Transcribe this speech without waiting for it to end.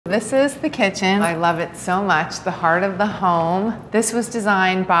This is the kitchen. I love it so much, the heart of the home. This was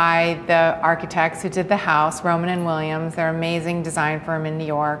designed by the architects who did the house, Roman and Williams. They're an amazing design firm in New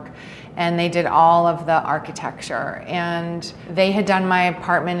York. And they did all of the architecture. And they had done my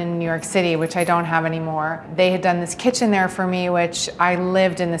apartment in New York City, which I don't have anymore. They had done this kitchen there for me, which I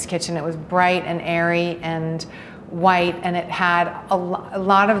lived in this kitchen. It was bright and airy and white, and it had a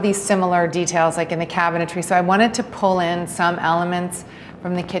lot of these similar details like in the cabinetry. So I wanted to pull in some elements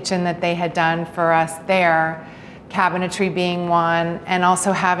from the kitchen that they had done for us there, cabinetry being one, and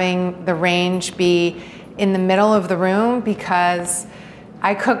also having the range be in the middle of the room, because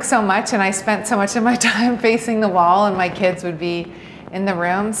I cook so much and I spent so much of my time facing the wall and my kids would be in the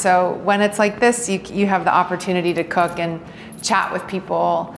room. So when it's like this, you have the opportunity to cook and chat with people